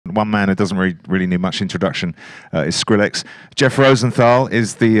one man who doesn't really need much introduction is Skrillex. Jeff Rosenthal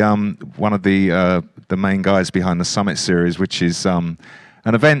is the one of the main guys behind the Summit series, which is an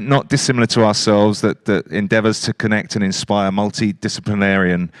event not dissimilar to ourselves that endeavors to connect and inspire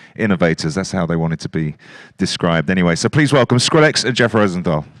multidisciplinary innovators. That's how they wanted to be described. Anyway, so please welcome Skrillex and Jeff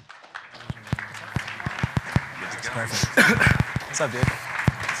Rosenthal. What's up, dude?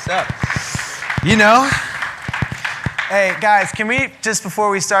 What's up? You know, hey guys, can we just before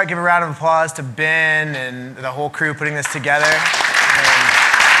we start give a round of applause to Ben and the whole crew putting this together? You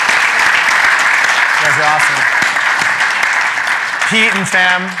guys are awesome. Pete and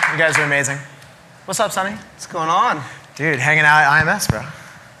fam, you guys are amazing. What's up, Sonny? What's going on? Dude, hanging out at IMS, bro.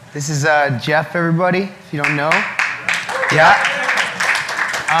 This is Jeff, everybody, if you don't know. Yeah.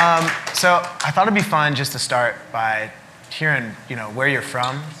 So I thought it'd be fun just to start by hearing, you know, where you're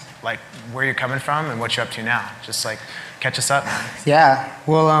from, like where you're coming from and what you're up to now. Just like catch us up, man. Yeah,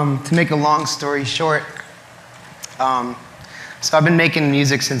 well, to make a long story short, so I've been making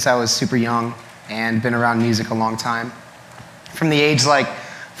music since I was super young and been around music a long time. From the age like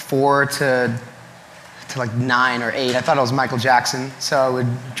 4 to like 9 or 8, I thought I was Michael Jackson. So I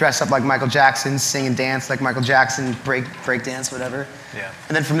would dress up like Michael Jackson, sing and dance like Michael Jackson, break dance, whatever. Yeah.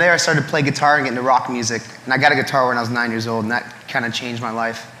 And then from there I started to play guitar and get into rock music. And I got a guitar when I was 9 years old, and that kind of changed my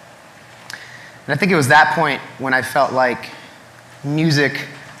life. And I think it was that point when I felt like music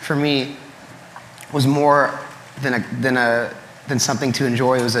for me was more than something to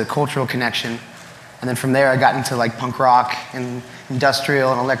enjoy. It was a cultural connection. And then from there I got into like punk rock and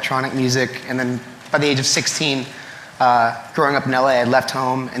industrial and electronic music. And then by the age of 16, growing up in LA, I left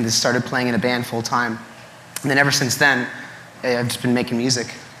home and just started playing in a band full time. And then ever since then, I've just been making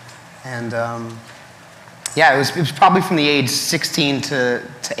music. And yeah, it was probably from the age 16 to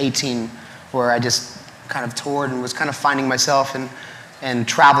 18 where I just kind of toured and was kind of finding myself and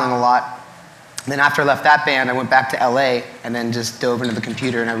traveling a lot. And then after I left that band, I went back to LA and then just dove into the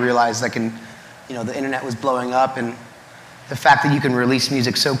computer, and I realized the internet was blowing up, and the fact that you can release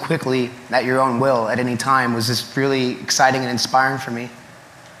music so quickly at your own will at any time was just really exciting and inspiring for me.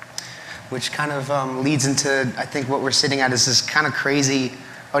 Which kind of leads into, I think, what we're sitting at is this kind of crazy,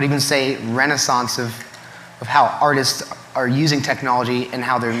 I would even say, renaissance of how artists are using technology and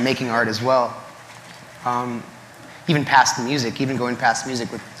how they're making art as well. Even past the music, even going past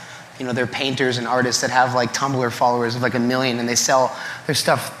music with, they're painters and artists that have like Tumblr followers of like 1 million, and they sell their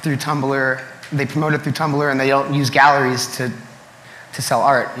stuff through Tumblr. They promote it through Tumblr, and they don't use galleries to sell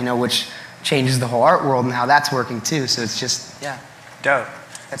art, which changes the whole art world and how that's working too. So it's just, yeah. Dope.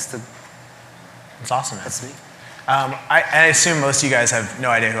 That's awesome, man. That's me. I assume most of you guys have no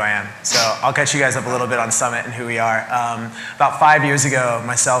idea who I am, so I'll catch you guys up a little bit on Summit and who we are. About 5 years ago,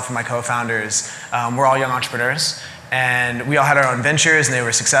 myself and my co-founders, we're all young entrepreneurs, and we all had our own ventures and they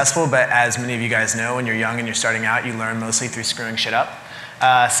were successful, but as many of you guys know, when you're young and you're starting out, you learn mostly through screwing shit up.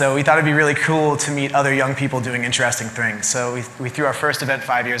 So we thought it'd be really cool to meet other young people doing interesting things. So we threw our first event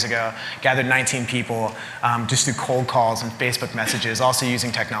 5 years ago, gathered 19 people, just through cold calls and Facebook messages, also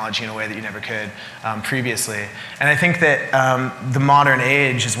using technology in a way that you never could previously. And I think that the modern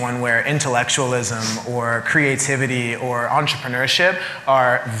age is one where intellectualism or creativity or entrepreneurship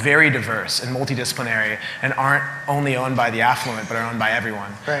are very diverse and multidisciplinary and aren't only owned by the affluent, but are owned by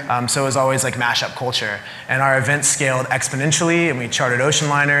everyone. Right. So it was always like mashup culture. And our events scaled exponentially, and we charted ocean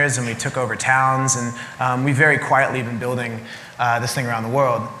liners, and we took over towns, and we've very quietly been building this thing around the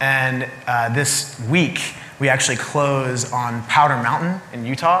world. And this week, we actually close on Powder Mountain in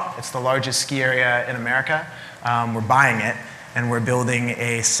Utah. It's the largest ski area in America. We're buying it, and we're building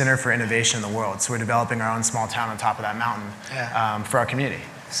a center for innovation in the world. So we're developing our own small town on top of that mountain for our community.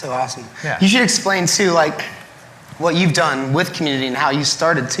 So awesome. Yeah. You should explain too, like, what you've done with community and how you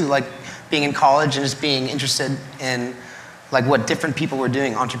started too, like being in college and just being interested in like what different people were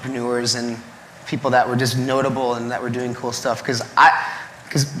doing, entrepreneurs and people that were just notable and that were doing cool stuff. Because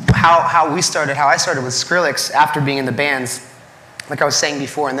how I started with Skrillex after being in the bands, like I was saying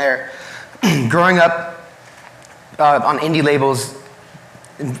before and there, growing up on indie labels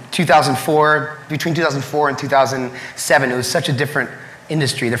in 2004, between 2004 and 2007, it was such a different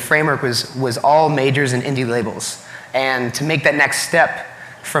industry. The framework was all majors and indie labels. And to make that next step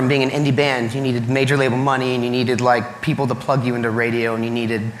from being an indie band, you needed major label money, and you needed like people to plug you into radio, and you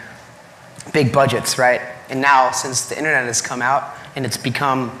needed big budgets, right? And now, since the internet has come out and it's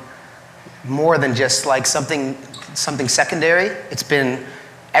become more than just like something secondary, it's been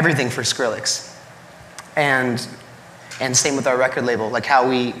everything for Skrillex. And same with our record label, like how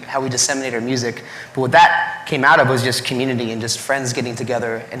we disseminate our music. But what that came out of was just community and just friends getting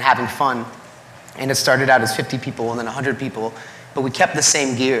together and having fun. And it started out as 50 people and then 100 people. but we kept the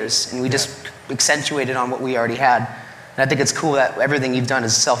same gears, and we just accentuated on what we already had. And I think it's cool that everything you've done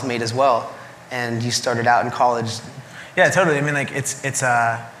is self-made as well, and you started out in college. Yeah, totally. I mean, like, it's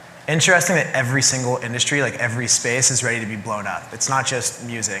interesting that every single industry, like every space, is ready to be blown up. It's not just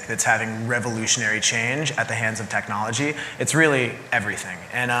music that's having revolutionary change at the hands of technology. It's really everything.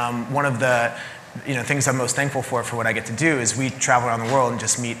 And one of the things I'm most thankful for what I get to do is we travel around the world and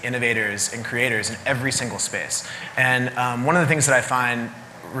just meet innovators and creators in every single space. And one of the things that I find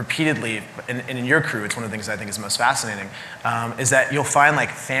repeatedly, and in your crew, it's one of the things I think is most fascinating, is that you'll find like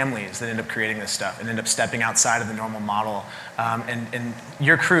families that end up creating this stuff and end up stepping outside of the normal model. And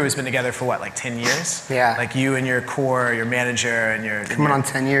your crew has been together for what, like 10 years? Yeah. Like you and your core, your manager, and your... Coming on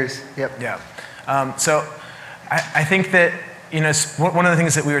 10 years, yep. Yeah. So I think that, one of the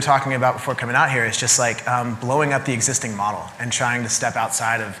things that we were talking about before coming out here is just like blowing up the existing model and trying to step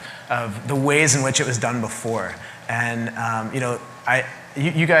outside of the ways in which it was done before. And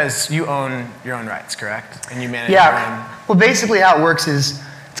you guys, you own your own rights, correct? And you manage your own... Well, basically how it works is,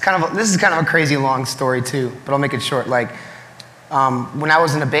 this is kind of a crazy long story too, but I'll make it short. Like, when I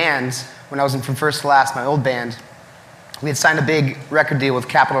was in a band, when I was in From First to Last, my old band, we had signed a big record deal with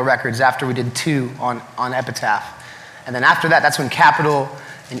Capitol Records after we did 2 on Epitaph. And then after that, that's when Capitol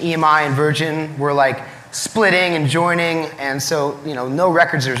and EMI and Virgin were like splitting and joining, and so, no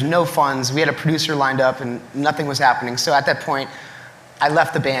records, there's no funds. We had a producer lined up and nothing was happening. So at that point, I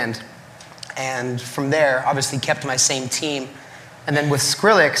left the band, and from there, obviously kept my same team. And then with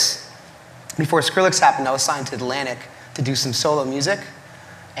Skrillex, before Skrillex happened, I was signed to Atlantic to do some solo music.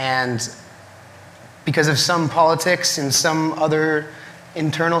 And because of some politics and some other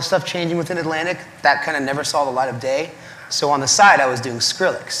internal stuff changing within Atlantic, that kind of never saw the light of day. So on the side, I was doing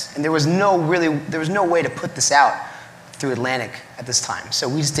Skrillex. And there was no way to put this out through Atlantic at this time. So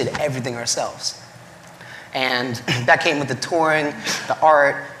we just did everything ourselves. And that came with the touring, the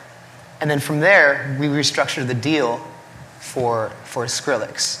art, and then from there, we restructured the deal for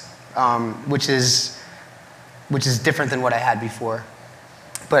Skrillex, which is different than what I had before.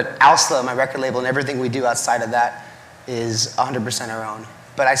 But Alsla, my record label, and everything we do outside of that is 100% our own.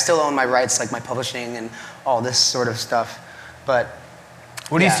 But I still own my rights, like my publishing and all this sort of stuff. But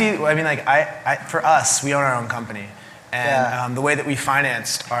what do you see? I mean, like, for us, we own our own company. And the way that we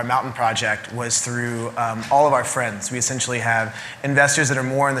financed our mountain project was through all of our friends. We essentially have investors that are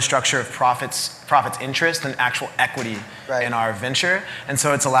more in the structure of profits interest than actual equity in our venture. And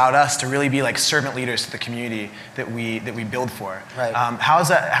so it's allowed us to really be like servant leaders to the community that we build for. Right. How has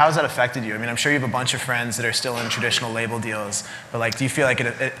that affected you? I mean, I'm sure you have a bunch of friends that are still in traditional label deals, but like, do you feel like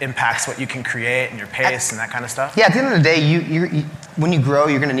it impacts what you can create and your pace and that kind of stuff? Yeah, at the end of the day, when you grow,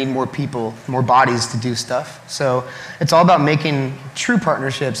 you're going to need more people, more bodies to do stuff. So it's all about making true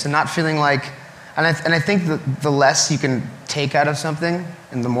partnerships and not feeling like, and I think the less you can take out of something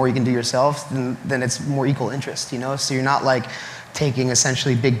and the more you can do yourself, then it's more equal interest, So you're not like taking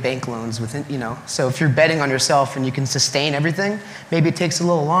essentially big bank loans within, So if you're betting on yourself and you can sustain everything, maybe it takes a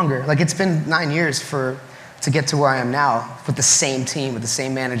little longer. Like, it's been 9 years to get to where I am now with the same team, with the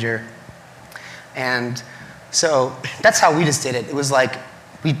same manager. And so that's how we just did it. It was like,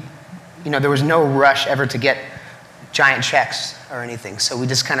 there was no rush ever to get giant checks or anything. So we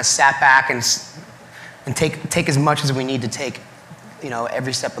just kind of sat back and take as much as we need to take,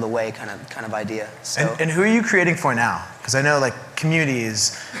 every step of the way kind of idea. So. And who are you creating for now? Because I know like community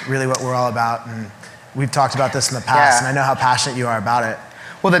is really what we're all about, and we've talked about this in the past, and I know how passionate you are about it.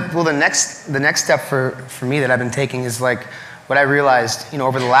 Well, the next step for me that I've been taking is like what I realized,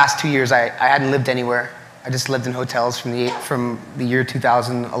 over the last 2 years, I hadn't lived anywhere. I just lived in hotels from the year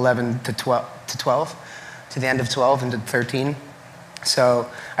 2011 to 12, to the end of 12 into 13. So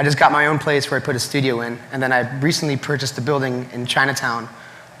I just got my own place where I put a studio in, and then I recently purchased a building in Chinatown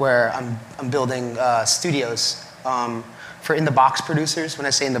where I'm building studios for in-the-box producers. When I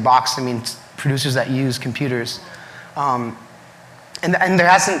say in-the-box, I mean producers that use computers. And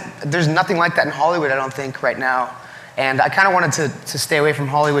there's nothing like that in Hollywood, I don't think, right now. And I kind of wanted to stay away from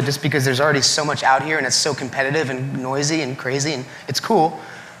Hollywood just because there's already so much out here and it's so competitive and noisy and crazy, and it's cool.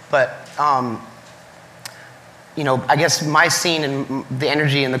 But, I guess my scene and the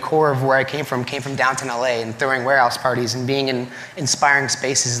energy and the core of where I came from downtown LA and throwing warehouse parties and being in inspiring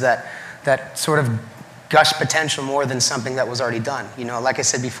spaces that sort of gush potential more than something that was already done. Like I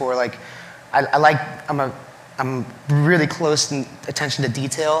said before, like I'm really close in attention to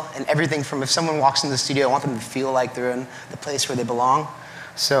detail, and everything from if someone walks into the studio, I want them to feel like they're in the place where they belong.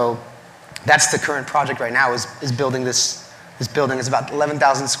 So that's the current project right now, is building this building. It's about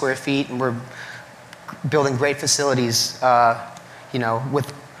 11,000 square feet, and we're building great facilities,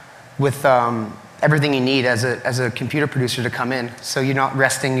 with everything you need as a computer producer to come in. So you're not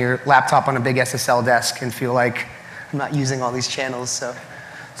resting your laptop on a big SSL desk and feel like I'm not using all these channels. So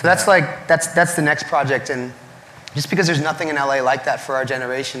that's that's the next project. And just because there's nothing in LA like that for our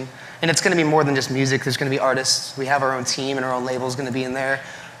generation. And it's going to be more than just music. There's going to be artists. We have our own team and our own label is going to be in there,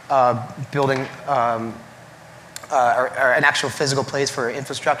 building an actual physical place for our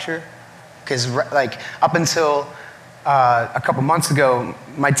infrastructure. Because like up until a couple months ago,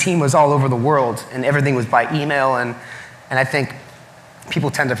 my team was all over the world and everything was by email. And I think people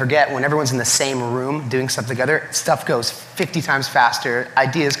tend to forget when everyone's in the same room doing stuff together, stuff goes 50 times faster,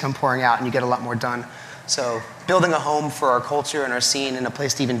 ideas come pouring out, and you get a lot more done. So building a home for our culture and our scene and a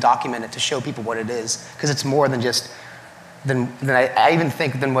place to even document it, to show people what it is, because it's more than just, I even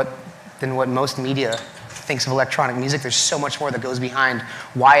think than what most media thinks of electronic music. There's so much more that goes behind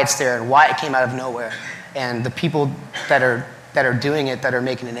why it's there and why it came out of nowhere, and the people that are doing it, that are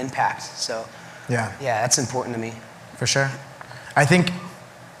making an impact. So yeah, that's important to me. For sure. I think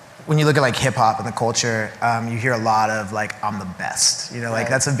when you look at like hip hop and the culture, you hear a lot of like, I'm the best. You know, like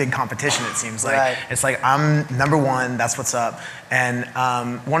that's a big competition, it seems like. It's like, I'm number one, that's what's up. And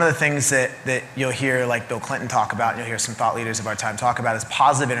one of the things that you'll hear like Bill Clinton talk about, and you'll hear some thought leaders of our time talk about, is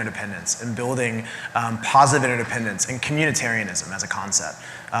positive interdependence and building positive interdependence and communitarianism as a concept.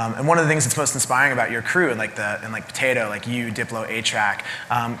 And one of the things that's most inspiring about your crew and like Potato, like you, Diplo, A-Track,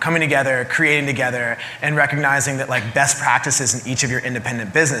 coming together, creating together, and recognizing that like best practices in each of your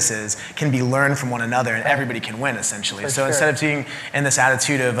independent businesses can be learned from one another, and everybody can win essentially. So instead of being in this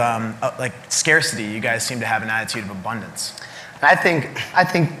attitude of like scarcity, you guys seem to have an attitude of abundance. I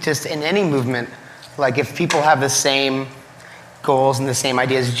think just in any movement, like if people have the same goals and the same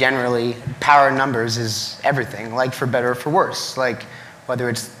ideas generally, power in numbers is everything, like for better or for worse. Like whether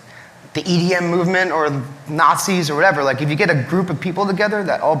it's the EDM movement or Nazis or whatever, like if you get a group of people together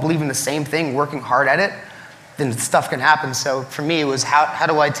that all believe in the same thing, working hard at it, then stuff can happen. So for me, it was how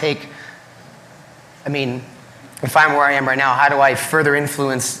do I take, I mean, if I'm where I am right now, how do I further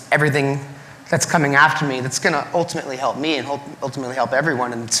influence everything that's coming after me that's gonna ultimately help me and ultimately help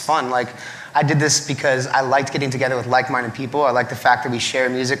everyone, and it's fun. Like, I did this because I liked getting together with like-minded people. I liked the fact that we share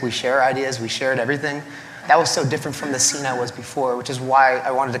music, we share ideas, we shared everything. That was so different from the scene I was before, which is why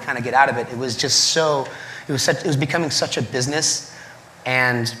I wanted to kind of get out of it. It was just so, it was becoming such a business,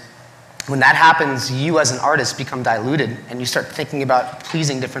 and when that happens, you as an artist become diluted, and you start thinking about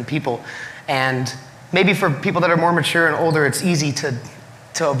pleasing different people. And maybe for people that are more mature and older, it's easy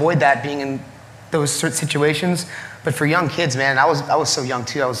to avoid that, being in those certain situations. But for young kids, man, I was so young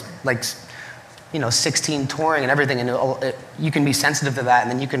too. I was like, 16, touring and everything, and you can be sensitive to that,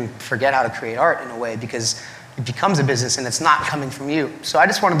 and then you can forget how to create art in a way, because it becomes a business and it's not coming from you. So I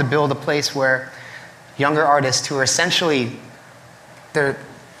just wanted to build a place where younger artists who are essentially,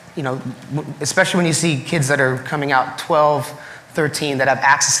 especially when you see kids that are coming out 12, 13, that have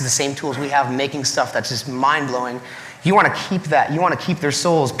access to the same tools we have, making stuff that's just mind-blowing. You want to keep that. You want to keep their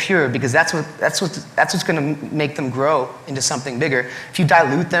souls pure, because that's what's going to make them grow into something bigger. If you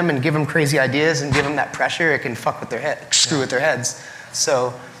dilute them and give them crazy ideas and give them that pressure, it can fuck with their head, screw with their heads.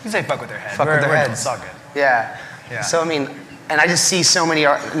 So you say fuck with their head. Fuck with their heads. It's all good. Yeah. So I mean, and I just see so many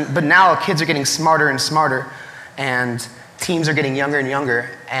but now kids are getting smarter and smarter, and teams are getting younger and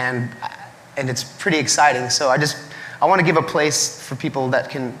younger, and it's pretty exciting. So I want to give a place for people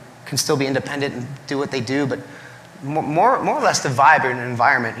that can still be independent and do what they do, but more or less the vibe in an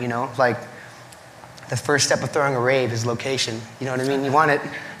environment, like the first step of throwing a rave is location. You know what I mean? You want it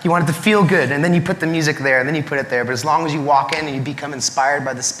to feel good, and then you put the music there, and then you put it there. But as long as you walk in and you become inspired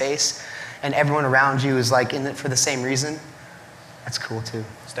by the space, and everyone around you is like in it for the same reason, that's cool too.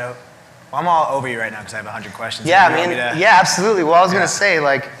 It's dope. Well, I'm all over you right now because I have 100 questions. Yeah, yeah, absolutely. Well, I was gonna say,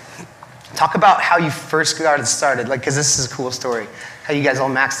 like, talk about how you first got started, like, because this is a cool story. How you guys all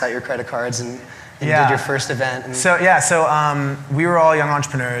maxed out your credit cards and did your first event. And so we were all young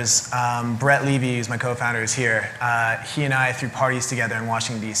entrepreneurs. Brett Levy, who's my co-founder, is here. He and I threw parties together in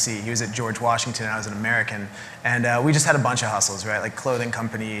Washington, D.C. He was at George Washington, and I was an American. And we just had a bunch of hustles, right? Like clothing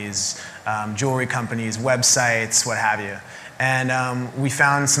companies, jewelry companies, websites, what have you. And we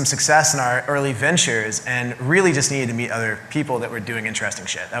found some success in our early ventures, and really just needed to meet other people that were doing interesting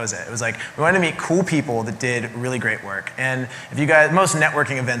shit. That was it. It was like, we wanted to meet cool people that did really great work. And if you guys, most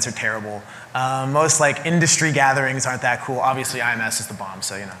networking events are terrible. Most like industry gatherings aren't that cool. Obviously IMS is the bomb,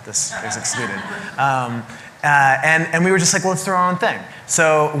 so this is excluded. And we were just like, well, let's throw our own thing.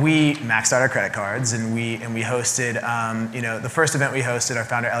 So we maxed out our credit cards, and we hosted, the first event we hosted, our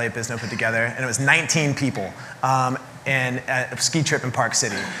founder Elliot Bisno put together, and it was 19 people. in a ski trip in Park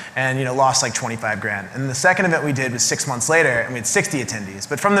City, and lost like 25 grand. And the second event we did was 6 months later, and we had 60 attendees.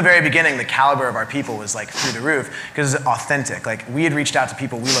 But from the very beginning, the caliber of our people was like through the roof because it was authentic. Like we had reached out to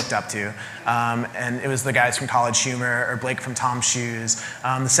people we looked up to, and it was the guys from College Humor or Blake from Tom's Shoes.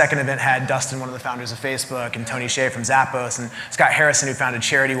 The second event had Dustin, one of the founders of Facebook, and Tony Hsieh from Zappos, and Scott Harrison, who founded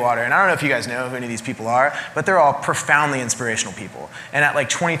Charity Water. And I don't know if you guys know who any of these people are, but they're all profoundly inspirational people. And at like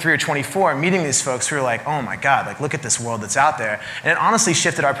 23 or 24, meeting these folks who were like, oh my God, like look at this world that's out there. And it honestly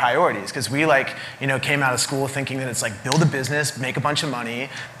shifted our priorities because we came out of school thinking that it's like build a business, make a bunch of money,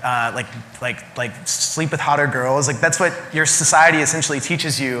 like sleep with hotter girls. Like that's what your society essentially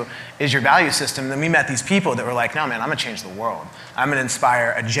teaches you is your value system. And then we met these people that were like, no man, I'm gonna change the world. I'm gonna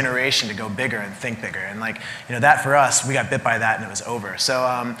inspire a generation to go bigger and think bigger. And that for us, we got bit by that and it was over.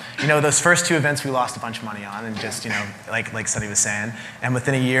 So those first 2 events we lost a bunch of money on, and just like Sonny was saying. And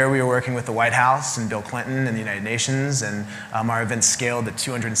within a year we were working with the White House and Bill Clinton and the United Nations, and our events scaled to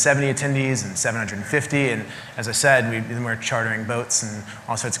 270 attendees and 750. And as I said, we're chartering boats and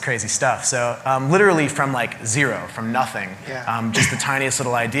all sorts of crazy stuff. So literally from like zero, from nothing, just the tiniest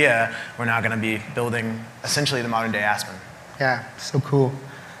little idea, we're now going to be building essentially the modern day Aspen. Yeah, so cool.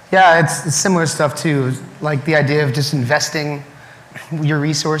 Yeah, it's similar stuff too. Like the idea of just investing your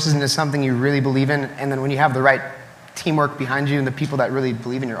resources into something you really believe in, and then when you have the right teamwork behind you and the people that really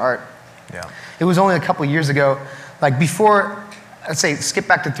believe in your art. Yeah. It was only a couple years ago, like before, let's say skip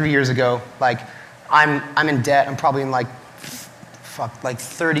back to 3 years ago, like I'm in debt. I'm probably in like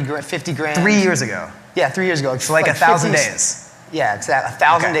 30 grand, 50 grand. 3 years ago. Yeah, 3 years ago. So like 1,000 days. Yeah, exactly.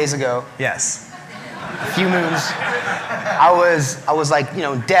 1,000 days ago. Yes. A few moons. I was like,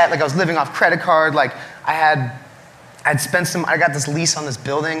 in debt. Like I was living off credit card. Like I got this lease on this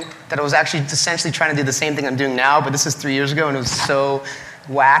building that I was actually essentially trying to do the same thing I'm doing now, but this is 3 years ago, and it was so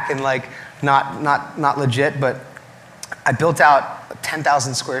whack and like not legit. But I built out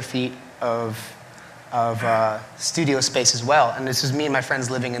 10,000 square feet of studio space as well, and this was me and my friends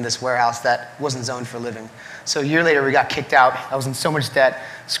living in this warehouse that wasn't zoned for living. So a year later, we got kicked out. I was in so much debt.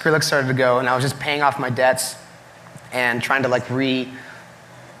 Skrillex started to go, and I was just paying off my debts and trying to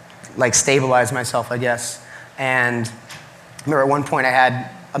stabilize myself, I guess. And I remember at one point I had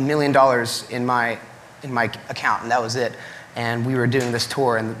 $1 million in my account, and that was it. And we were doing this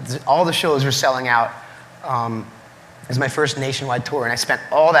tour, and all the shows were selling out. It was my first nationwide tour, and I spent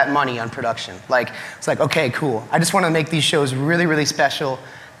all that money on production. It's like, okay, cool. I just want to make these shows really, really special,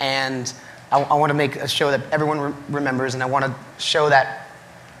 and I want to make a show that everyone remembers, and I want to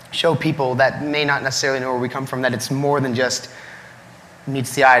show people that may not necessarily know where we come from, that it's more than just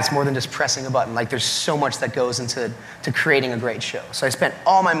meets the eye. It's more than just pressing a button. Like there's so much that goes into creating a great show. So I spent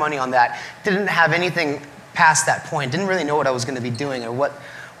all my money on that. Didn't have anything past that point. Didn't really know what I was going to be doing or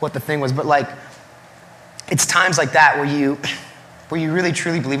what the thing was. But like, it's times like that where you really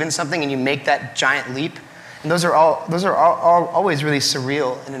truly believe in something and you make that giant leap. And those are always really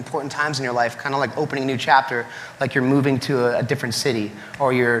surreal and important times in your life, kind of like opening a new chapter, like you're moving to a different city,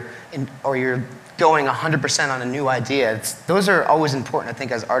 or you're going 100% on a new idea. Those are always important, I think,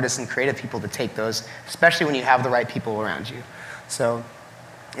 as artists and creative people to take those, especially when you have the right people around you. So,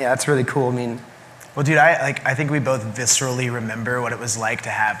 yeah, that's really cool. I mean, well, dude, I think we both viscerally remember what it was like to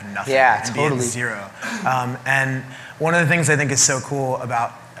have nothing and totally. be at zero. And one of the things I think is so cool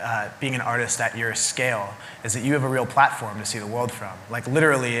about being an artist at your scale is that you have a real platform to see the world from. Like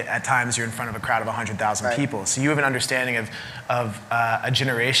literally, at times you're in front of a crowd of 100,000 people. So you have an understanding of a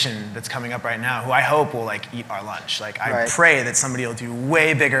generation that's coming up right now who I hope will like eat our lunch. Like I pray that somebody will do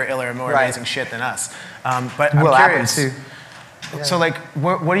way bigger, iller, more amazing shit than us. But I'm curious. Happen too. Yeah. So like,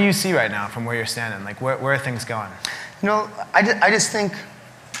 what do you see right now from where you're standing? Like, where are things going? I just think,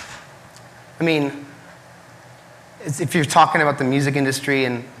 I mean, if you're talking about the music industry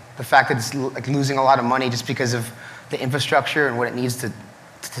and the fact that it's like losing a lot of money just because of the infrastructure and what it needs to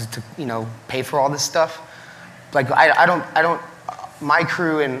pay for all this stuff, like I don't, my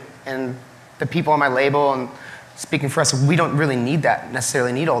crew and the people on my label and speaking for us, we don't really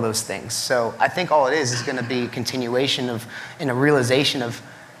necessarily need all those things. So I think all it is going to be a continuation of, and a realization of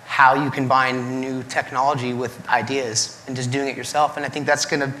how you combine new technology with ideas and just doing it yourself. And I think that's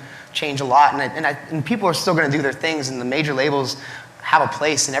going to change a lot. And people are still going to do their things, and the major labels have a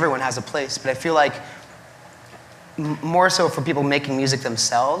place, and everyone has a place. But I feel like more so for people making music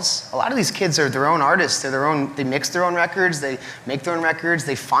themselves, a lot of these kids are their own artists. They mix their own records, they make their own records,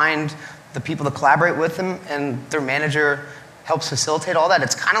 they find the people to collaborate with them, and their manager helps facilitate all that.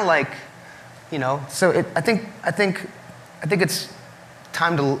 It's kind of like, so I think it's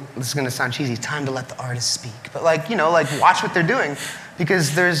time to, this is gonna sound cheesy, time to let the artist speak. But like watch what they're doing,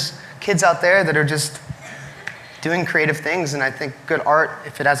 because there's kids out there that are just doing creative things. And I think good art,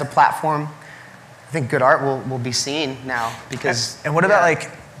 if it has a platform, I think good art will be seen now because. And what about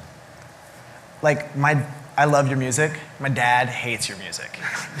I love your music. My dad hates your music.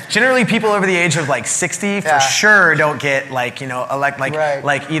 Generally, people over the age of like 60 for sure don't get like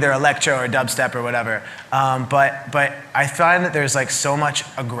either electro or dubstep or whatever. But I find that there's like so much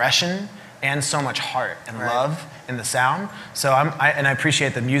aggression and so much heart and love in the sound. So I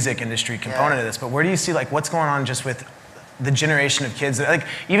appreciate the music industry component of this. But where do you see like what's going on just with the generation of kids? Like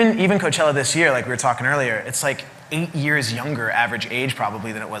even Coachella this year, like we were talking earlier, it's like 8 years younger average age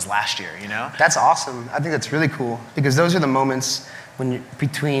probably than it was last year, you know? That's awesome. I think that's really cool because those are the moments when you're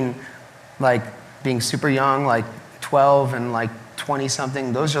between like being super young, like 12 and like 20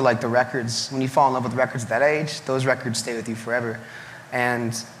 something, those are like the records. When you fall in love with records at that age, those records stay with you forever.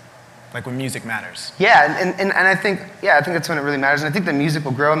 And like when music matters. Yeah, and I think that's when it really matters. And I think the music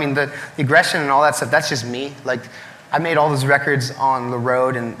will grow. I mean, the aggression and all that stuff, that's just me. Like, I made all those records on the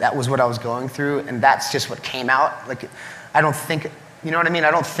road, and that was what I was going through, and that's just what came out. Like, I don't think, you know what I mean?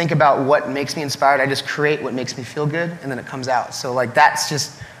 I don't think about what makes me inspired. I just create what makes me feel good, and then it comes out. So, like, that's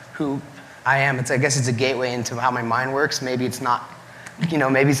just who I am. I guess it's a gateway into how my mind works. Maybe it's not, you know,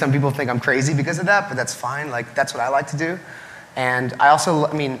 maybe some people think I'm crazy because of that, but that's fine. Like, that's what I like to do. And I also,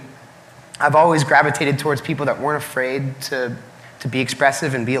 I mean, I've always gravitated towards people that weren't afraid to be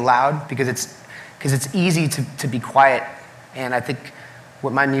expressive and be loud because it's easy to be quiet. And I think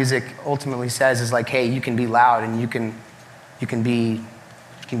what my music ultimately says is like, hey, you can be loud and you can be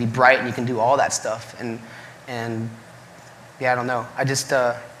bright and you can do all that stuff. And yeah, I don't know. I just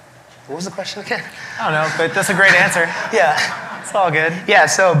what was the question again? I don't know, but that's a great answer. Yeah. It's all good. Yeah,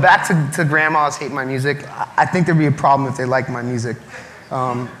 so back to grandmas hating my music. I think there'd be a problem if they liked my music.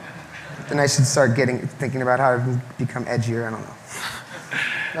 Then I should start thinking about how to become edgier. I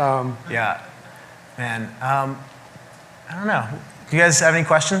don't know. Yeah, man. I don't know. Do you guys have any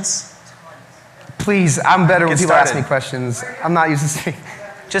questions? Please, I'm better when people ask me questions. I'm not used to speaking.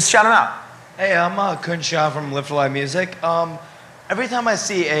 Just shout them out. Hey, I'm Kun Shah from Lift Alive Music. Every time I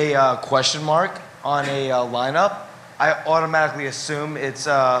see a question mark on a lineup, I automatically assume it's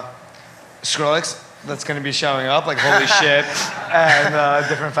Skrillex that's going to be showing up, like Holy Shit, and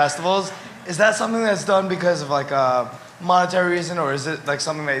different festivals. Is that something that's done because of like a monetary reason, or is it like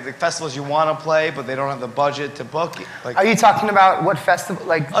something that like festivals you want to play but they don't have the budget to book? Like, are you talking about what festival?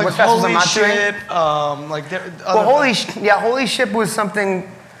 Like what festivals I'm not doing? Holy Ship was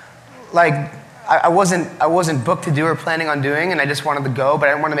something like I wasn't booked to do or planning on doing, and I just wanted to go, but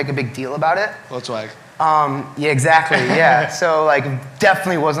I didn't want to make a big deal about it. Volkswagen. Yeah, exactly. Yeah. So like,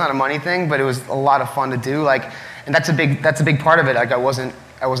 definitely was not a money thing, but it was a lot of fun to do. Like, and that's a big part of it. Like, I wasn't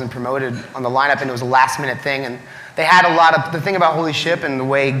promoted on the lineup, and it was a last minute thing. And they had a lot of the thing about Holy Ship and the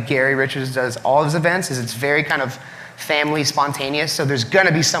way Gary Richards does all of his events is it's very kind of family spontaneous. So there's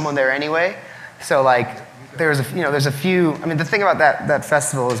gonna be someone there anyway. So like, there's a few. I mean, the thing about that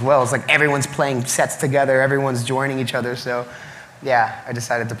festival as well is like everyone's playing sets together, everyone's joining each other. So yeah, I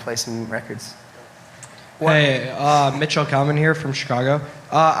decided to play some records. Hey, Mitchell Kalman here from Chicago.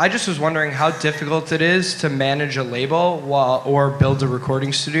 I just was wondering how difficult it is to manage a label or build a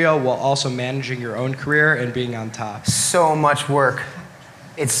recording studio while also managing your own career and being on top. So much work.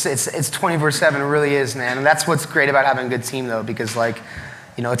 It's 24/7. It really is, man. And that's what's great about having a good team, though, because like,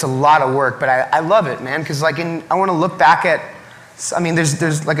 you know, it's a lot of work, but I love it, man. Because like, I want to look back at. I mean,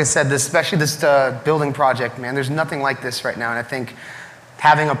 there's like I said, especially this building project, man. There's nothing like this right now, and I think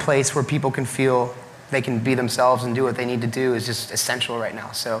having a place where people can feel they can be themselves and do what they need to do is just essential right now.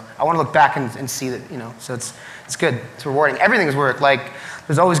 So I want to look back and see that, you know, so it's good. It's rewarding. Everything is work. Like,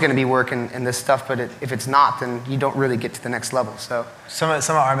 there's always going to be work in this stuff, but if it's not, then you don't really get to the next level. So some of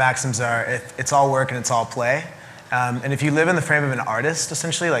our maxims are it's all work and it's all play. And if you live in the frame of an artist,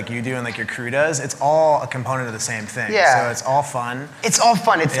 essentially, like you do and like your crew does, it's all a component of the same thing. Yeah. So it's all fun. It's all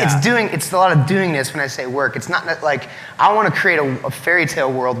fun. It's a lot of doingness when I say work. It's not like, I want to create a fairy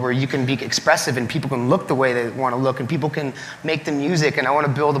tale world where you can be expressive and people can look the way they want to look and people can make the music, and I want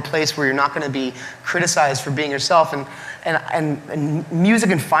to build a place where you're not going to be criticized for being yourself. And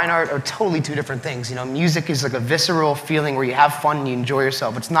music and fine art are totally two different things. You know, music is like a visceral feeling where you have fun and you enjoy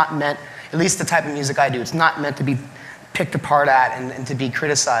yourself. It's not meant, at least the type of music I do, it's not meant to be picked apart at and to be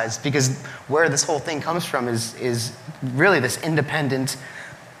criticized, because where this whole thing comes from is really this independent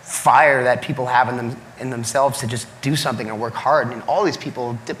fire that people have in themselves to just do something and work hard. And all these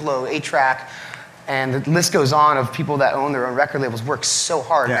people, Diplo, A-Track, and the list goes on of people that own their own record labels work so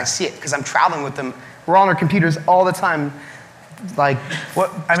hard, and I see it because I'm traveling with them. We're on our computers all the time, like,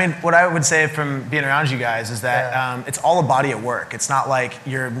 What I would say from being around you guys is that it's all a body of work. It's not like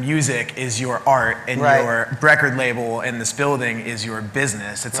your music is your art and your record label and this building is your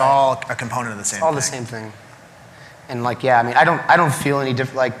business. It's all a component of the same thing. All the same thing. And like, yeah, I mean, I don't feel any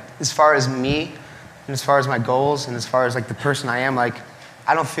different. Like, as far as me, and as far as my goals, and as far as like the person I am, like,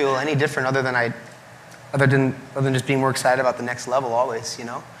 I don't feel any different other than just being more excited about the next level always, you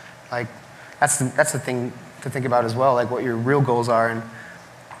know? Like, that's the thing to think about as well, like what your real goals are. And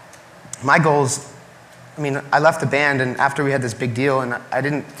my goals, I mean, I left the band and after we had this big deal and I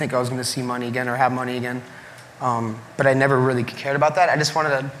didn't think I was gonna see money again or have money again, but I never really cared about that. I just wanted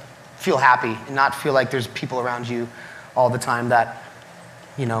to feel happy and not feel like there's people around you all the time that,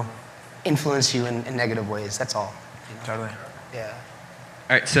 you know, influence you in negative ways, that's all. You know? Totally. Yeah.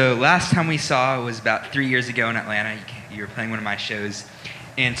 All right, so last time we saw was about 3 years ago in Atlanta. You were playing one of my shows.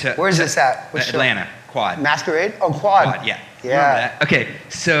 And where's this at? Which Atlanta, Quad. Masquerade? Oh, Quad. Quad, yeah. Yeah. Remember that? Okay,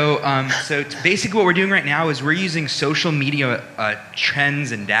 so basically what we're doing right now is we're using social media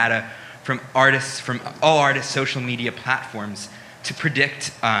trends and data from all artists' social media platforms to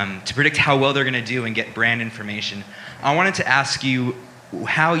predict how well they're going to do and get brand information. I wanted to ask you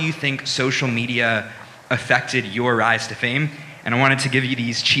how you think social media affected your rise to fame, and I wanted to give you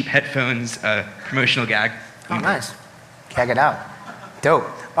these cheap headphones promotional gag. Oh, nice. Gag it out. Dope.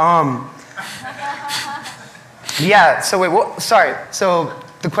 Yeah, so wait, sorry. So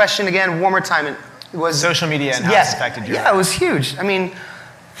the question again, one more time, it was... Social media and how it's affected you. Yeah, it was huge. I mean,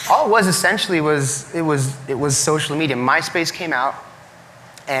 all it was essentially was, it was social media. MySpace came out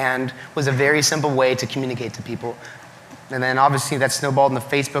and was a very simple way to communicate to people. And then obviously that snowballed into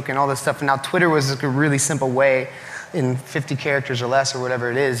Facebook and all this stuff. And now Twitter was like a really simple way in 50 characters or less or whatever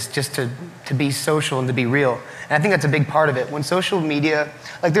it is, just to be social and to be real. And I think that's a big part of it. When social media,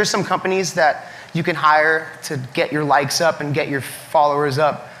 like there's some companies that you can hire to get your likes up and get your followers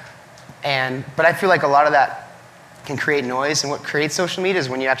up. But I feel like a lot of that can create noise, and what creates social media is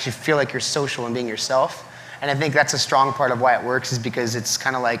when you actually feel like you're social and being yourself. And I think that's a strong part of why it works, is because it's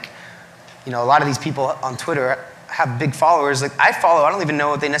kind of like, you know, a lot of these people on Twitter have big followers. Like I don't even know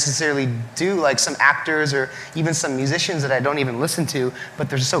what they necessarily do, like some actors or even some musicians that I don't even listen to, but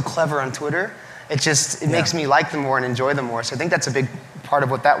they're so clever on Twitter. It makes me like them more and enjoy them more. So I think that's a big part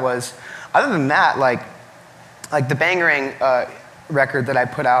of what that was. Other than that, like the Bangarang record that I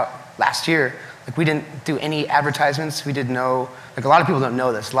put out last year, like we didn't do any advertisements. We did no, like a lot of people don't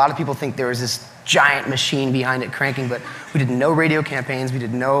know this. A lot of people think there was this giant machine behind it cranking, but we did no radio campaigns, we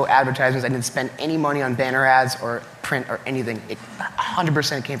did no advertisements. I didn't spend any money on banner ads or print or anything. It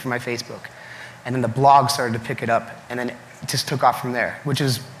 100% came from my Facebook. And then the blog started to pick it up, and then it just took off from there, which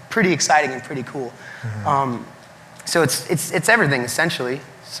is pretty exciting and pretty cool. Mm-hmm. So it's everything, essentially,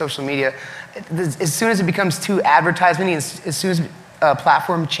 social media. As soon as it becomes too advertisement-y, as soon as a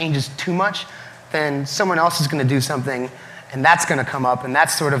platform changes too much, then someone else is going to do something, and that's going to come up, and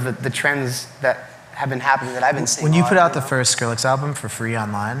that's sort of the trends that have been happening that I've been seeing. When you put out the first Skrillex album for free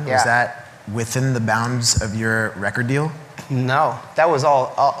online, was that within the bounds of your record deal? No, that was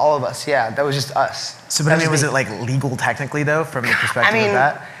all of us. Yeah, that was just us. So, but I mean, was it like legal technically though, from the perspective of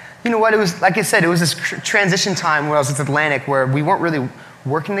that? You know what? It was like I said. It was this transition time where I was with Atlantic, where we weren't really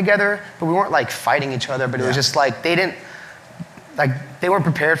working together, but we weren't like fighting each other. But it was just like they weren't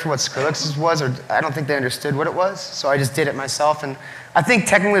prepared for what Skrillex was, or I don't think they understood what it was. So I just did it myself, and I think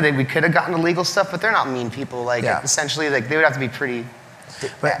technically we could have gotten the legal stuff, but they're not mean people. Like essentially, like they would have to be pretty.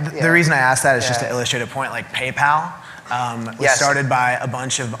 But the reason I asked that is just to illustrate a point. Like PayPal was started by a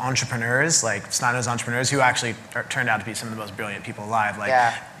bunch of entrepreneurs, like snot-nosed entrepreneurs, who actually turned out to be some of the most brilliant people alive.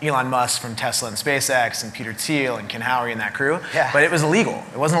 Like Elon Musk from Tesla and SpaceX, and Peter Thiel and Ken Howery and that crew. But it was illegal.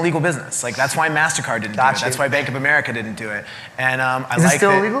 It wasn't a legal business. Like that's why MasterCard didn't do it. That's why Bank of America didn't do it. And is it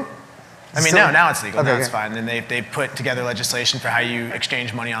still illegal? I mean, now it's legal. Now it's fine. And they put together legislation for how you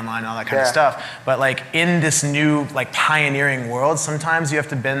exchange money online and all that kind of stuff. But like in this new like pioneering world, sometimes you have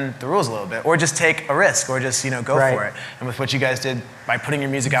to bend the rules a little bit, or just take a risk, or just go for it. And with what you guys did by putting your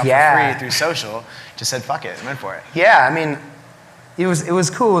music out for free through social, just said fuck it and went for it. Yeah, I mean, it was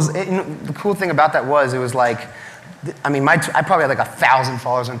cool. The cool thing about that was it was like, I mean, I probably had like 1,000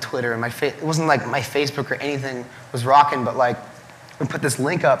 followers on Twitter, and it wasn't like my Facebook or anything was rocking, but like we put this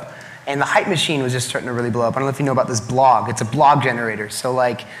link up. And the hype machine was just starting to really blow up. I don't know if you know about this blog. It's a blog generator. So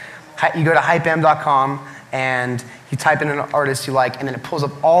like, you go to hypem.com and you type in an artist you like, and then it pulls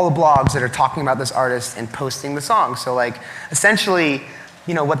up all the blogs that are talking about this artist and posting the song. So like, essentially,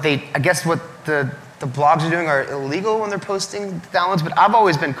 what the the blogs are doing are illegal when they're posting downloads, but I've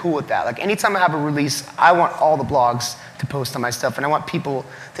always been cool with that. Like anytime I have a release, I want all the blogs to post on my stuff, and I want people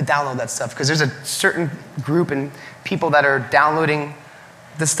to download that stuff, because there's a certain group and people that are downloading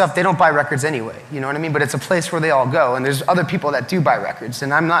the stuff. They don't buy records anyway, you know what I mean? But it's a place where they all go, and there's other people that do buy records,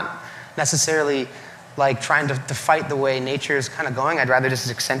 and I'm not necessarily like trying to fight the way nature is kind of going. I'd rather just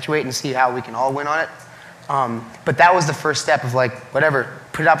accentuate and see how we can all win on it. But that was the first step of like, whatever,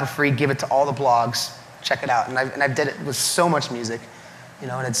 put it out for free, give it to all the blogs, check it out. And I did it with so much music, you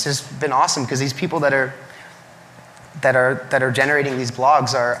know, and it's just been awesome, because these people that are generating these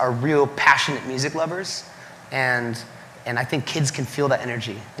blogs are real passionate music lovers, and I think kids can feel that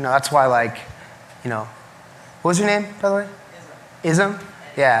energy. You know, that's why, like, you know, what was your name, by the way? Ism.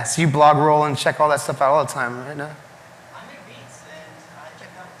 Yeah, so you blog roll and check all that stuff out all the time, right? No?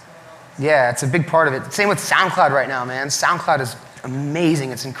 Yeah, it's a big part of it. Same with SoundCloud right now, man. SoundCloud is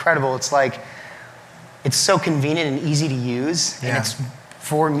amazing. It's incredible. It's like, it's so convenient and easy to use. Yeah. And it's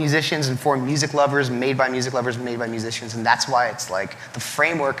for musicians and for music lovers, made by music lovers, made by musicians. And that's why it's like, the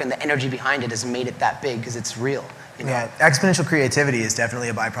framework and the energy behind it has made it that big, because it's real. You know? Yeah, exponential creativity is definitely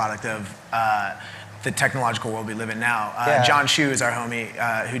a byproduct of the technological world we live in now. John Shu is our homie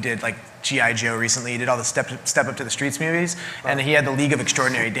who did like G.I. Joe recently. He did all the Step Up to the Streets movies, and he had the League of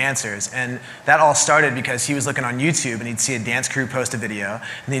Extraordinary Dancers. And that all started because he was looking on YouTube, and he'd see a dance crew post a video,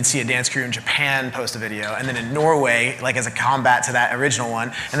 and he'd see a dance crew in Japan post a video, and then in Norway, like as a combat to that original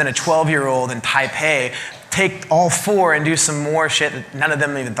one, and then a 12-year-old in Taipei take all four and do some more shit that none of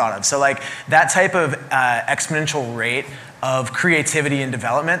them even thought of. So like that type of exponential rate of creativity and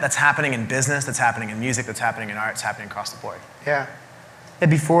development that's happening in business, that's happening in music, that's happening in art, it's happening across the board. Yeah. And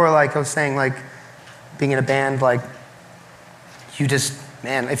before, like I was saying, like being in a band, like you just,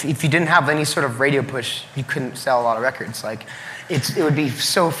 man, if you didn't have any sort of radio push, you couldn't sell a lot of records. Like it would be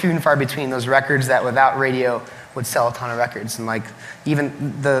so few and far between those records that without radio would sell a ton of records. And like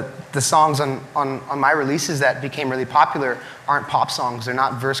even the songs on my releases that became really popular aren't pop songs. They're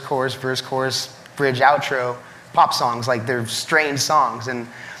not verse, chorus, bridge, outro pop songs. Like they're strange songs. And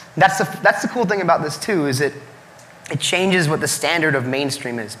that's the cool thing about this too, is it changes what the standard of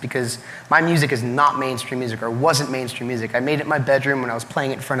mainstream is, because my music is not mainstream music, or wasn't mainstream music. I made it in my bedroom when I was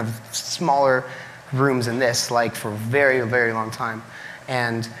playing it in front of smaller rooms than this, like for a very, very long time.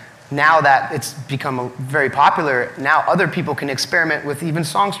 And now that it's become very popular, now other people can experiment with even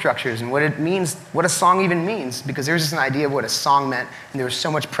song structures and what it means, what a song even means, because there's just an idea of what a song meant, and there was so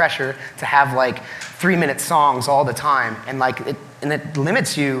much pressure to have like 3-minute songs all the time, and like it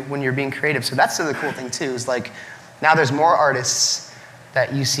limits you when you're being creative. So that's the other cool thing too, is like now there's more artists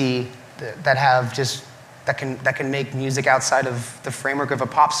that you see that have just that can make music outside of the framework of a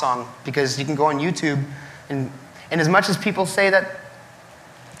pop song, because you can go on YouTube and as much as people say that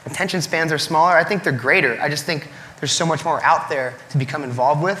attention spans are smaller, I think they're greater. I just think there's so much more out there to become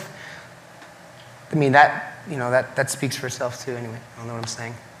involved with. I mean, that speaks for itself too anyway. I don't know what I'm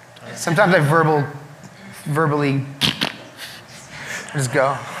saying. Sometimes I verbally just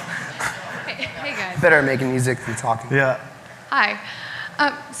go. Hey guys. Better at making music than talking. Yeah. Hi.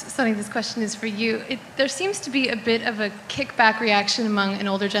 Sonny, this question is for you. There seems to be a bit of a kickback reaction among an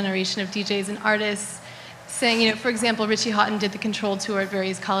older generation of DJs and artists saying, for example, Richie Houghton did the Control tour at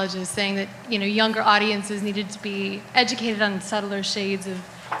various colleges, saying that, younger audiences needed to be educated on subtler shades of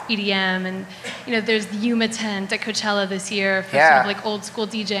EDM, and, there's the Yuma tent at Coachella this year for sort of like old school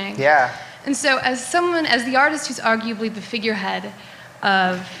DJing. Yeah. And so as the artist who's arguably the figurehead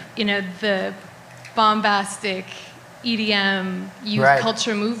of, the bombastic EDM youth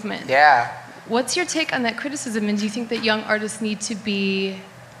culture movement. Yeah. What's your take on that criticism, and do you think that young artists need to be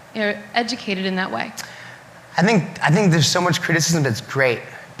educated in that way? I think there's so much criticism that's great,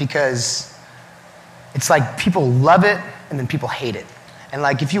 because it's like people love it and then people hate it. And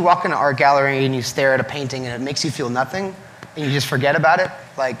like if you walk in an art gallery and you stare at a painting and it makes you feel nothing and you just forget about it,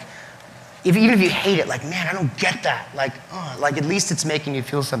 like even if you hate it, like, man, I don't get that. Like at least it's making you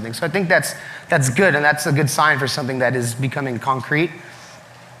feel something. So I think that's good, and that's a good sign for something that is becoming concrete.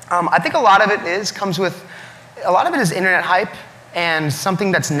 I think a lot of it is internet hype, and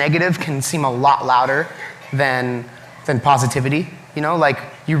something that's negative can seem a lot louder than positivity. Like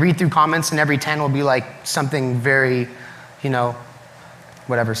you read through comments and every 10 will be like something very,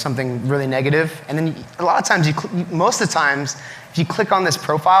 something really negative. And then a lot of times, most of the times, if you click on this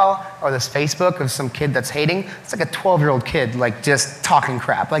profile or this Facebook of some kid that's hating, it's like a 12-year-old kid like just talking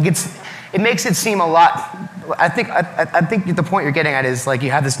crap. Like it makes it seem a lot. I think the point you're getting at is like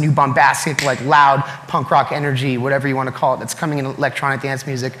you have this new bombastic, like loud punk rock energy, whatever you want to call it, that's coming in electronic dance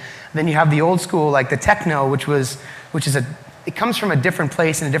music. Then you have the old school, like the techno, which is an it comes from a different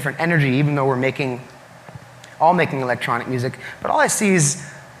place and a different energy, even though we're all making electronic music. But all I see is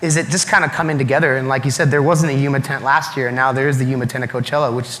it just kind of coming together. And like you said, there wasn't a Yuma tent last year, and now there is the Yuma tent at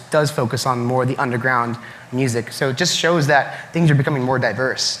Coachella, which does focus on more of the underground music. So it just shows that things are becoming more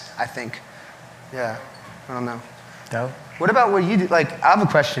diverse, I think. Yeah, I don't know. Dope. What about what you do? Like, I have a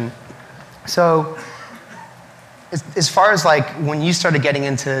question. So, as far as like when you started getting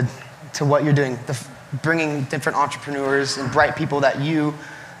into what you're doing, bringing different entrepreneurs and bright people that you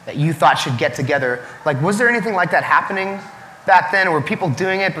thought should get together, like, was there anything like that happening back then, or were people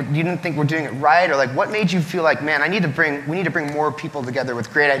doing it but you didn't think we're doing it right, or like what made you feel like, man, we need to bring more people together with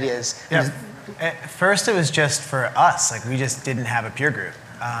great ideas? Yeah. At first, it was just for us. Like, we just didn't have a peer group.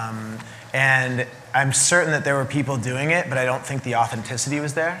 And I'm certain that there were people doing it, but I don't think the authenticity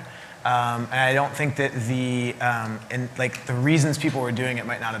was there. And I don't think that the reasons people were doing it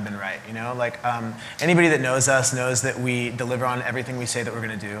might not have been right. You know, like anybody that knows us knows that we deliver on everything we say that we're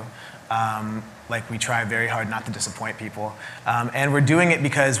going to do. Like, we try very hard not to disappoint people. And we're doing it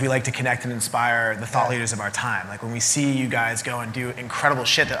because we like to connect and inspire the thought leaders of our time. Like, when we see you guys go and do incredible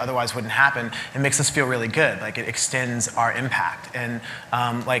shit that otherwise wouldn't happen, it makes us feel really good. Like, it extends our impact. And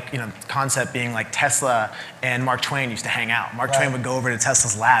concept being like Tesla and Mark Twain used to hang out. Mark Twain would go over to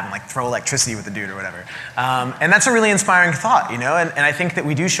Tesla's lab and like throw electricity with the dude or whatever. And that's a really inspiring thought, you know? And I think that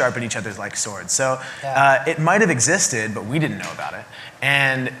we do sharpen each other's like swords. So it might have existed, but we didn't know about it.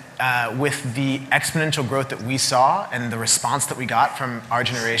 And with the exponential growth that we saw and the response that we got from our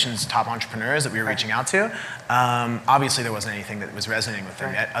generation's top entrepreneurs that we were reaching out to, obviously there wasn't anything that was resonating with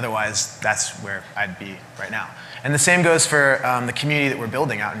them yet. Otherwise, that's where I'd be right now. And the same goes for the community that we're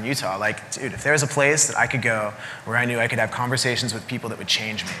building out in Utah. Like, dude, if there's a place that I could go where I knew I could have conversations with people that would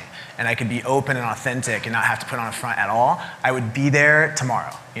change me, and I could be open and authentic and not have to put on a front at all, I would be there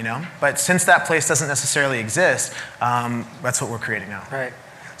tomorrow, you know? But since that place doesn't necessarily exist, that's what we're creating now. Right.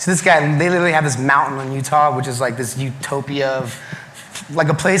 So this guy, they literally have this mountain in Utah, which is like this utopia of, like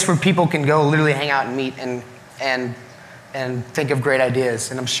a place where people can go literally hang out and meet and think of great ideas.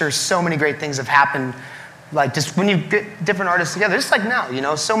 And I'm sure so many great things have happened, like just when you get different artists together, just like now, you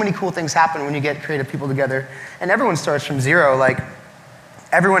know, so many cool things happen when you get creative people together. And everyone starts from zero. Like,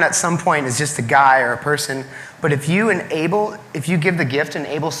 everyone at some point is just a guy or a person. But if you give the gift and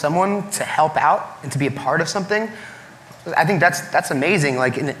enable someone to help out and to be a part of something, I think that's amazing.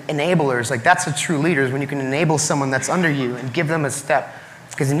 Like, enablers, like that's a true leader, is when you can enable someone that's under you and give them a step.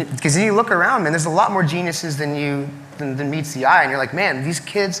 Because then you look around, man, there's a lot more geniuses than meets the eye. And you're like, man, these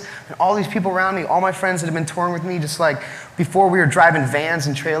kids and all these people around me, all my friends that have been touring with me, just like before we were driving vans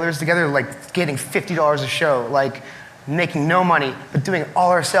and trailers together, like getting $50 a show, like making no money, but doing it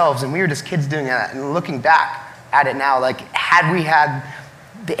all ourselves. And we were just kids doing that. And looking back at it now, like, had we had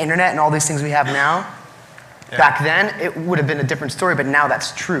the internet and all these things we have now, back then, it would have been a different story, but now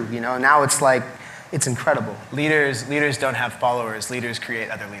that's true, you know? Now it's like, it's incredible. Leaders don't have followers. Leaders create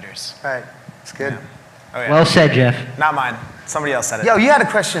other leaders. Right. It's good. Yeah. Oh, yeah. Well said, Jeff. Not mine. Somebody else said it. Yo, you had a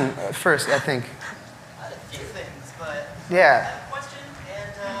question first, I think. I had a few things, but Yeah. I have a question,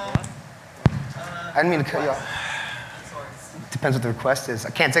 and I didn't mean to cut you off. Depends what the request is. I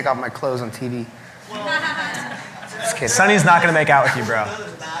can't take off my clothes on TV. well, Just kidding. Sonny's not gonna make out with you, bro. I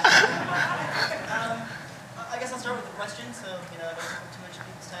guess I'll start with the question, so you know I don't take too much of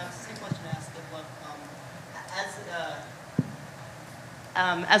people's time. Same question to ask. Good luck.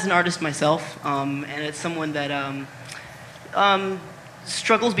 As an artist myself, and as someone that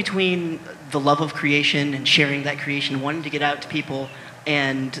struggles between the love of creation and sharing that creation, wanting to get out to people,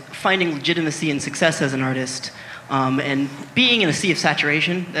 and finding legitimacy and success as an artist, and being in a sea of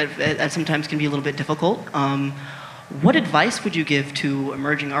saturation that sometimes can be a little bit difficult. What advice would you give to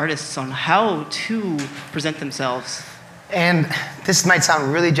emerging artists on how to present themselves? And this might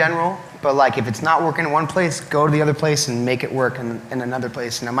sound really general, but like if it's not working in one place, go to the other place and make it work in another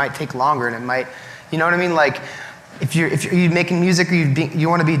place. And it might take longer, and it might, you know what I mean? Like, if you're making music or you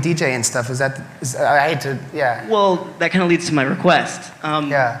want to be a DJ and stuff, I hate to, yeah. Well, that kind of leads to my request.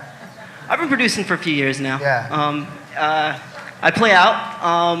 Yeah. I've been producing for a few years now. Yeah. I play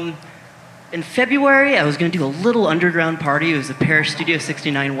out. In February, I was going to do a little underground party. It was a Parish Studio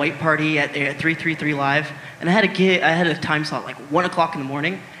 69 white party at 333 Live. And I had a time slot like 1 o'clock in the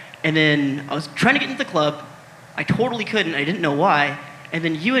morning. And then I was trying to get into the club. I totally couldn't. I didn't know why. And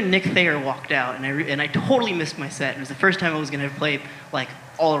then you and Nick Thayer walked out, and I totally missed my set. It was the first time I was going to play like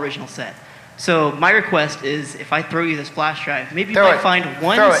all original set. So my request is, if I throw you this flash drive, maybe you might find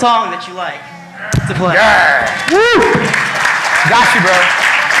one song that you like to play. Yeah. Woo! Got you, bro.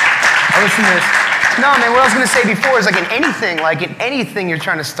 I listen to this. No, man, what I was going to say before is like in anything you're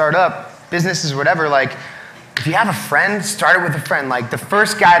trying to start up, businesses or whatever, like if you have a friend, start it with a friend. Like the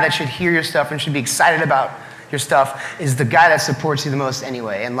first guy that should hear your stuff and should be excited about your stuff is the guy that supports you the most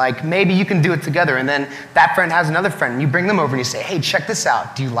anyway. And like maybe you can do it together, and then that friend has another friend, and you bring them over and you say, hey, check this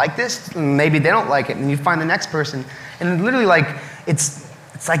out. Do you like this? And maybe they don't like it, and you find the next person. And literally like, it's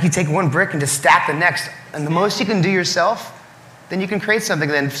like you take one brick and just stack the next. And the most you can do yourself, then you can create something.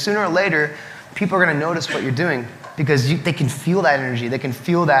 And then sooner or later, people are gonna notice what you're doing because they can feel that energy. They can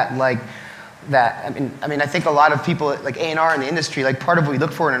feel that I mean, I think a lot of people like A&R in the industry, like part of what we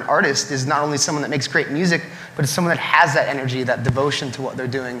look for in an artist is not only someone that makes great music, but it's someone that has that energy, that devotion to what they're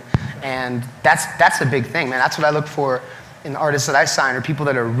doing. And that's a big thing, man. That's what I look for in the artists that I sign, are people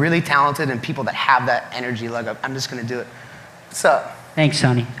that are really talented and people that have that energy, like I'm just gonna do it. What's up? Thanks,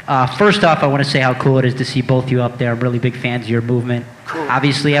 Sonny. First off, I want to say how cool it is to see both you up there. I'm really big fans of your movement. Cool.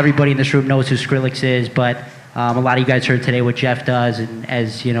 Obviously, everybody in this room knows who Skrillex is, but a lot of you guys heard today what Jeff does, and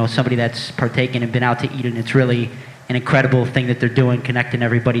as you know, somebody that's partaken and been out to Eden, it's really an incredible thing that they're doing, connecting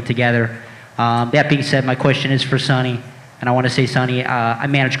everybody together. That being said, my question is for Sonny, and I want to say, Sonny, I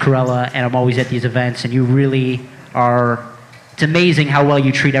manage Corella, and I'm always at these events, and you really are. It's amazing how well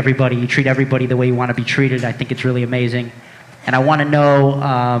you treat everybody. You treat everybody the way you want to be treated. I think it's really amazing. And I want to know,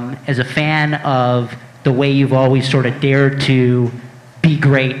 as a fan of the way you've always sort of dared to be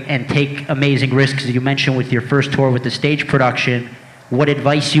great and take amazing risks, as you mentioned with your first tour with the stage production, what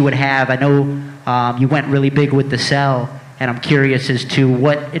advice you would have. I know you went really big with The Cell, and I'm curious as to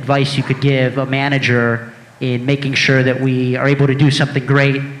what advice you could give a manager in making sure that we are able to do something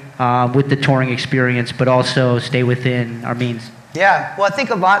great with the touring experience, but also stay within our means. Yeah, well, I think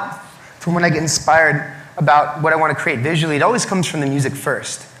a lot from when I get inspired about what I want to create visually, it always comes from the music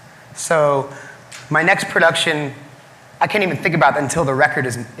first. So my next production, I can't even think about that until the record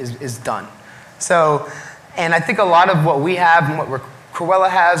is done. So, and I think a lot of what we have and what Corella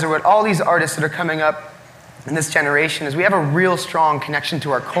has, or what all these artists that are coming up in this generation, is we have a real strong connection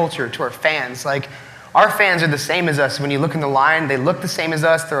to our culture, to our fans. Like, our fans are the same as us. When you look in the line, they look the same as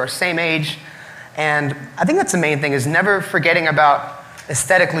us, they're our same age. And I think that's the main thing, is never forgetting about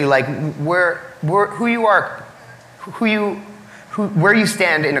aesthetically, like who you are, where you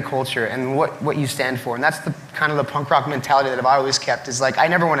stand in a culture and what you stand for. And that's the kind of the punk rock mentality that I've always kept, is like, I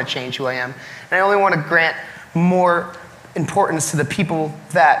never want to change who I am. And I only want to grant more importance to the people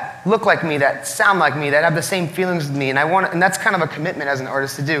that look like me, that sound like me, that have the same feelings as me. And that's kind of a commitment as an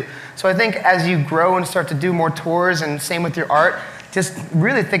artist to do. So I think as you grow and start to do more tours, and same with your art, just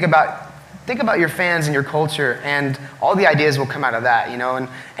really think about your fans and your culture, and all the ideas will come out of that, you know, and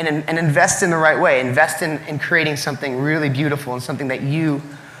invest in the right way. Invest in creating something really beautiful and something that you,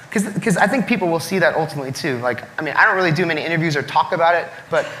 because I think people will see that ultimately too. Like, I mean, I don't really do many interviews or talk about it,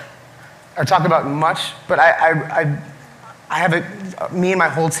 or talk about much, but me and my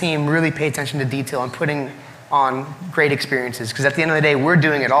whole team really pay attention to detail and putting on great experiences, because at the end of the day, we're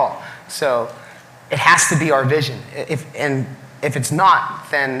doing it all. So it has to be our vision. If it's not,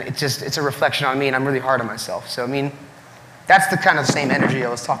 then it's a reflection on me, and I'm really hard on myself. So I mean, that's the kind of same energy I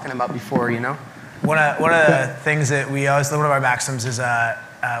was talking about before, you know? One of the things that we always, one of our maxims is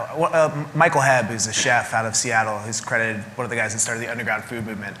Michael Hebb, who's a chef out of Seattle, who's credited one of the guys that started the underground food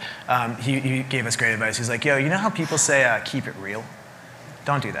movement. He gave us great advice. He's like, yo, you know how people say keep it real?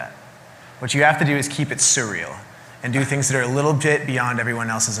 Don't do that. What you have to do is keep it surreal and do things that are a little bit beyond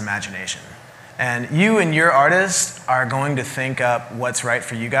everyone else's imagination. And you and your artist are going to think up what's right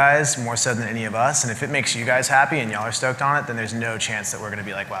for you guys more so than any of us. And if it makes you guys happy and y'all are stoked on it, then there's no chance that we're going to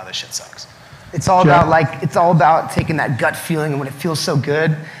be like, wow, this shit sucks. It's all about taking that gut feeling, and when it feels so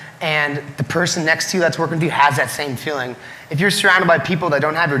good, and the person next to you that's working with you has that same feeling. If you're surrounded by people that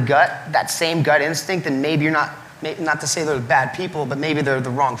don't have your gut, that same gut instinct, then maybe you're not to say they're bad people, but maybe they're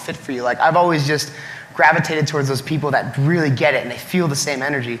the wrong fit for you. Like, I've always just gravitated towards those people that really get it and they feel the same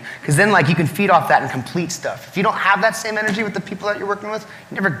energy, because then like you can feed off that and complete stuff. If you don't have that same energy with the people that you're working with,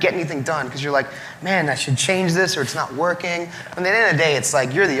 you never get anything done, because you're like, man, I should change this, or it's not working. And at the end of the day, it's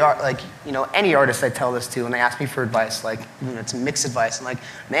like, you're the art, like, you know, any artist I tell this to and they ask me for advice, like, you know, it's mixed advice. I'm like,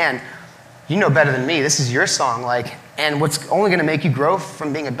 man, you know better than me. This is your song. Like, and what's only going to make you grow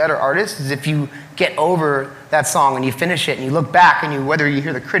from being a better artist is if you get over that song and you finish it and you look back and whether you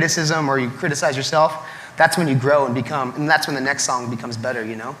hear the criticism or you criticize yourself, that's when you grow and that's when the next song becomes better,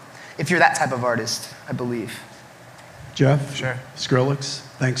 you know? If you're that type of artist, I believe. Jeff, sure. Skrillex,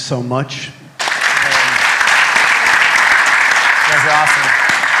 thanks so much. You guys are awesome.